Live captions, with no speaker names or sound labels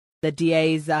The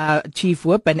DA's Chief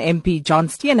Whip and MP John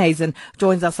Steenhuisen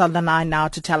joins us on the line now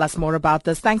to tell us more about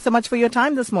this. Thanks so much for your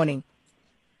time this morning.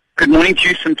 Good morning to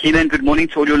you, Sakina, and good morning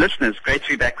to all your listeners. Great to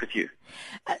be back with you.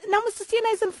 Now, Mr.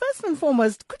 Steenhuisen, first and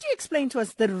foremost, could you explain to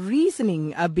us the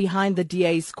reasoning behind the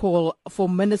DA's call for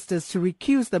ministers to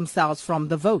recuse themselves from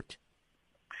the vote?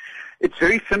 It's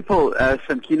very simple,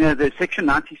 Sakina. There's Section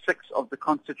 96 of the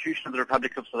Constitution of the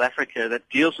Republic of South Africa that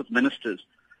deals with ministers.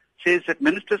 Says that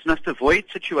ministers must avoid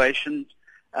situations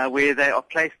where they are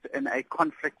placed in a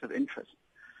conflict of interest.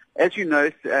 As you know,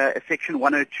 a Section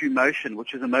 102 motion,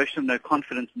 which is a motion of no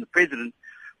confidence in the President,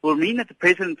 will mean that the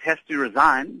President has to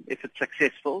resign if it's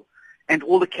successful, and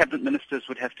all the cabinet ministers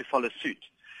would have to follow suit.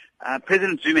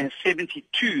 President Zuma has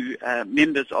 72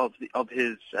 members of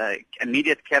his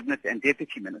immediate cabinet and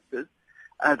deputy ministers.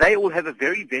 They all have a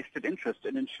very vested interest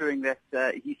in ensuring that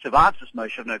he survives this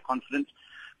motion of no confidence.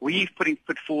 We've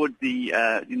put forward the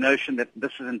notion that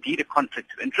this is indeed a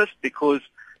conflict of interest, because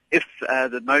if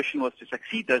the motion was to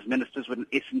succeed, those ministers would in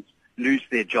essence lose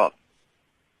their job.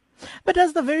 But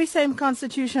does the very same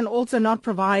Constitution also not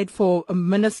provide for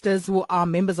ministers who are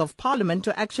members of Parliament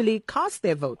to actually cast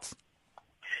their votes?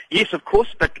 Yes, of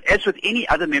course, but as with any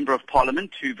other member of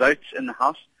Parliament who votes in the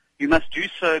House, you must do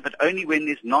so, but only when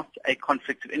there's not a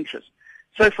conflict of interest.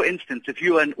 So, for instance, if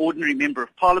you are an ordinary member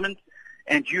of Parliament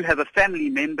and you have a family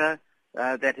member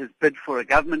that has bid for a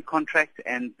government contract,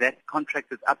 and that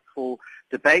contract is up for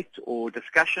debate or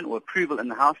discussion or approval in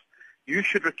the House, you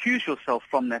should recuse yourself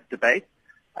from that debate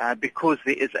because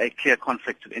there is a clear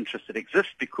conflict of interest that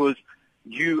exists, because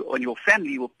you and your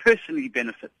family will personally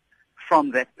benefit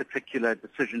from that particular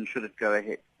decision should it go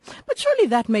ahead. But surely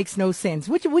that makes no sense.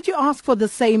 Would you ask for the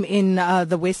same in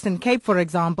the Western Cape, for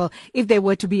example, if there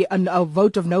were to be a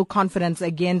vote of no confidence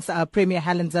against Premier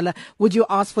Helen Zille? Would you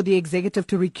ask for the executive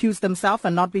to recuse themselves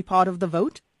and not be part of the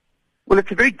vote? Well,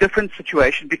 it's a very different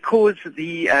situation, because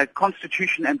the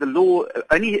Constitution and the law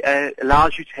only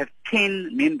allows you to have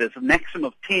 10 members, a maximum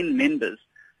of 10 members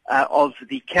of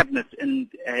the cabinet in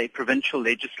a provincial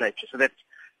legislature. So that's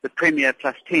the Premier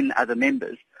plus 10 other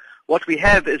members. What we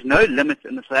have is no limit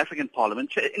in the South African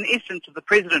Parliament. In essence, if the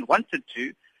President wanted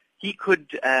to, he could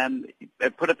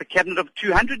put up a cabinet of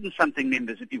 200 and something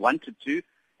members if he wanted to,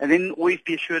 and then always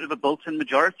be assured of a built-in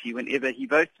majority whenever he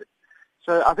voted.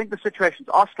 So I think the situations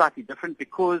are slightly different,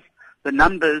 because the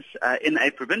numbers in a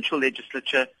provincial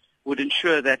legislature would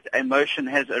ensure that a motion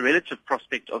has a relative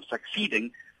prospect of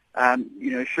succeeding,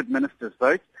 should ministers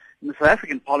vote. In the South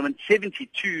African Parliament,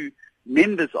 72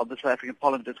 members of the South African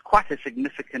Parliament is quite a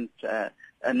significant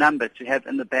number to have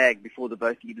in the bag before the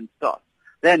vote even starts.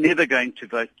 They're never going to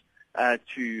vote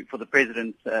for the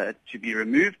President to be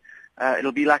removed.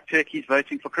 It'll be like turkeys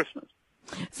voting for Christmas.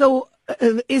 So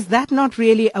is that not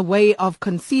really a way of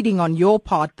conceding on your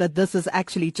part that this is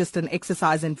actually just an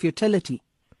exercise in futility?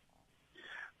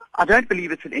 I don't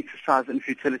believe it's an exercise in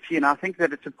futility, and I think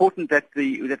that it's important that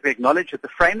we acknowledge that the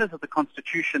framers of the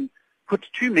Constitution put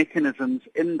two mechanisms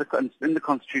in the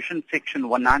Constitution: Section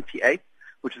 198,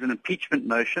 which is an impeachment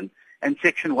motion, and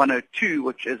Section 102,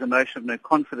 which is a motion of no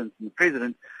confidence in the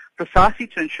President, precisely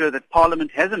to ensure that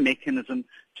Parliament has a mechanism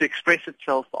to express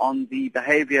itself on the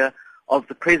behavior of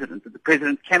the President, that the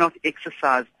President cannot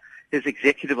exercise his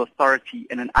executive authority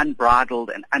in an unbridled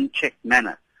and unchecked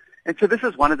manner. And so this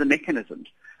is one of the mechanisms.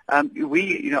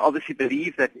 We obviously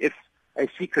believe that if a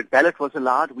secret ballot was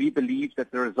allowed, we believe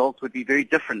that the result would be very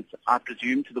different, I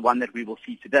presume, to the one that we will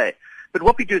see today. But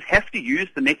what we do is have to use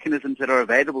the mechanisms that are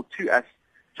available to us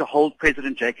to hold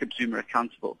President Jacob Zuma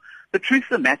accountable. The truth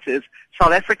of the matter is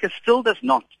South Africa still does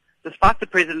not, despite the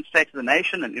President's State of the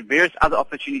Nation and various other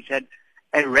opportunities, had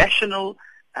a rational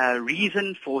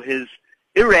reason for his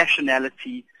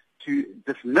irrationality to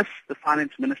dismiss the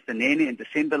Finance Minister Nene in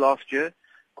December last year,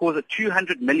 cause a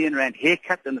 200 million rand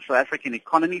haircut in the South African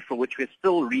economy, for which we're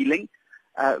still reeling,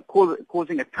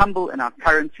 causing a tumble in our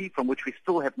currency, from which we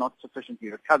still have not sufficiently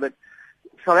recovered.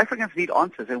 South Africans need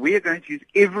answers, and we are going to use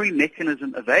every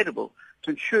mechanism available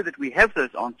to ensure that we have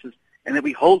those answers and that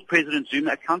we hold President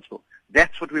Zuma accountable.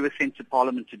 That's what we were sent to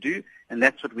Parliament to do, and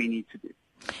that's what we need to do.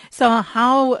 So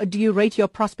how do you rate your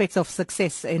prospects of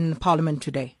success in Parliament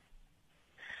today?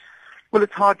 Well,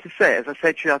 it's hard to say. As I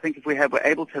said to you, I think if we're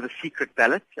able to have a secret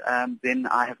ballot, then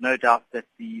I have no doubt that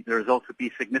the result would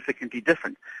be significantly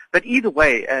different. But either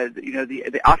way,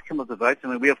 the outcome of the vote, I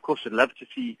mean, we of course would love to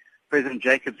see President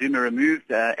Jacob Zuma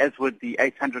removed, as would the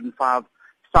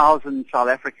 805,000 South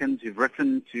Africans who've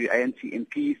written to ANC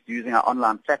MPs using our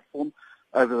online platform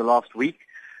over the last week.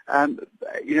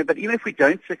 But even if we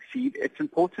don't succeed, it's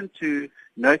important to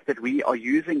note that we are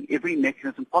using every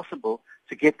mechanism possible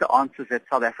to get the answers that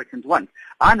South Africans want.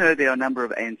 I know there are a number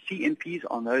of ANC MPs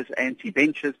on those ANC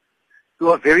benches who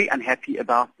are very unhappy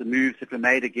about the moves that were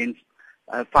made against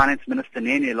Finance Minister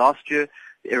Nene last year,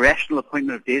 the irrational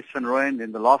appointment of Des van Rooyen,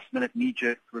 then the last-minute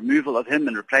knee-jerk removal of him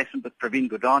and replacement with Pravin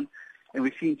Gordhan. And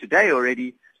we've seen today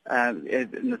already,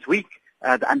 in this week,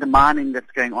 the undermining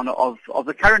that's going on of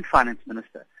the current Finance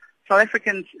Minister. South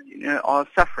Africans are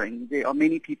suffering. There are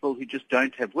many people who just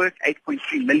don't have work,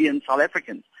 8.3 million South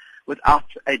Africans without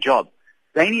a job.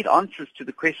 They need answers to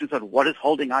the questions of what is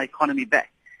holding our economy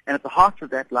back. And at the heart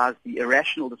of that lies the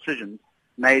irrational decisions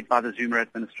made by the Zuma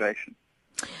administration.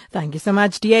 Thank you so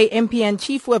much, DA MP and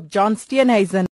Chief Whip John Steenhuisen.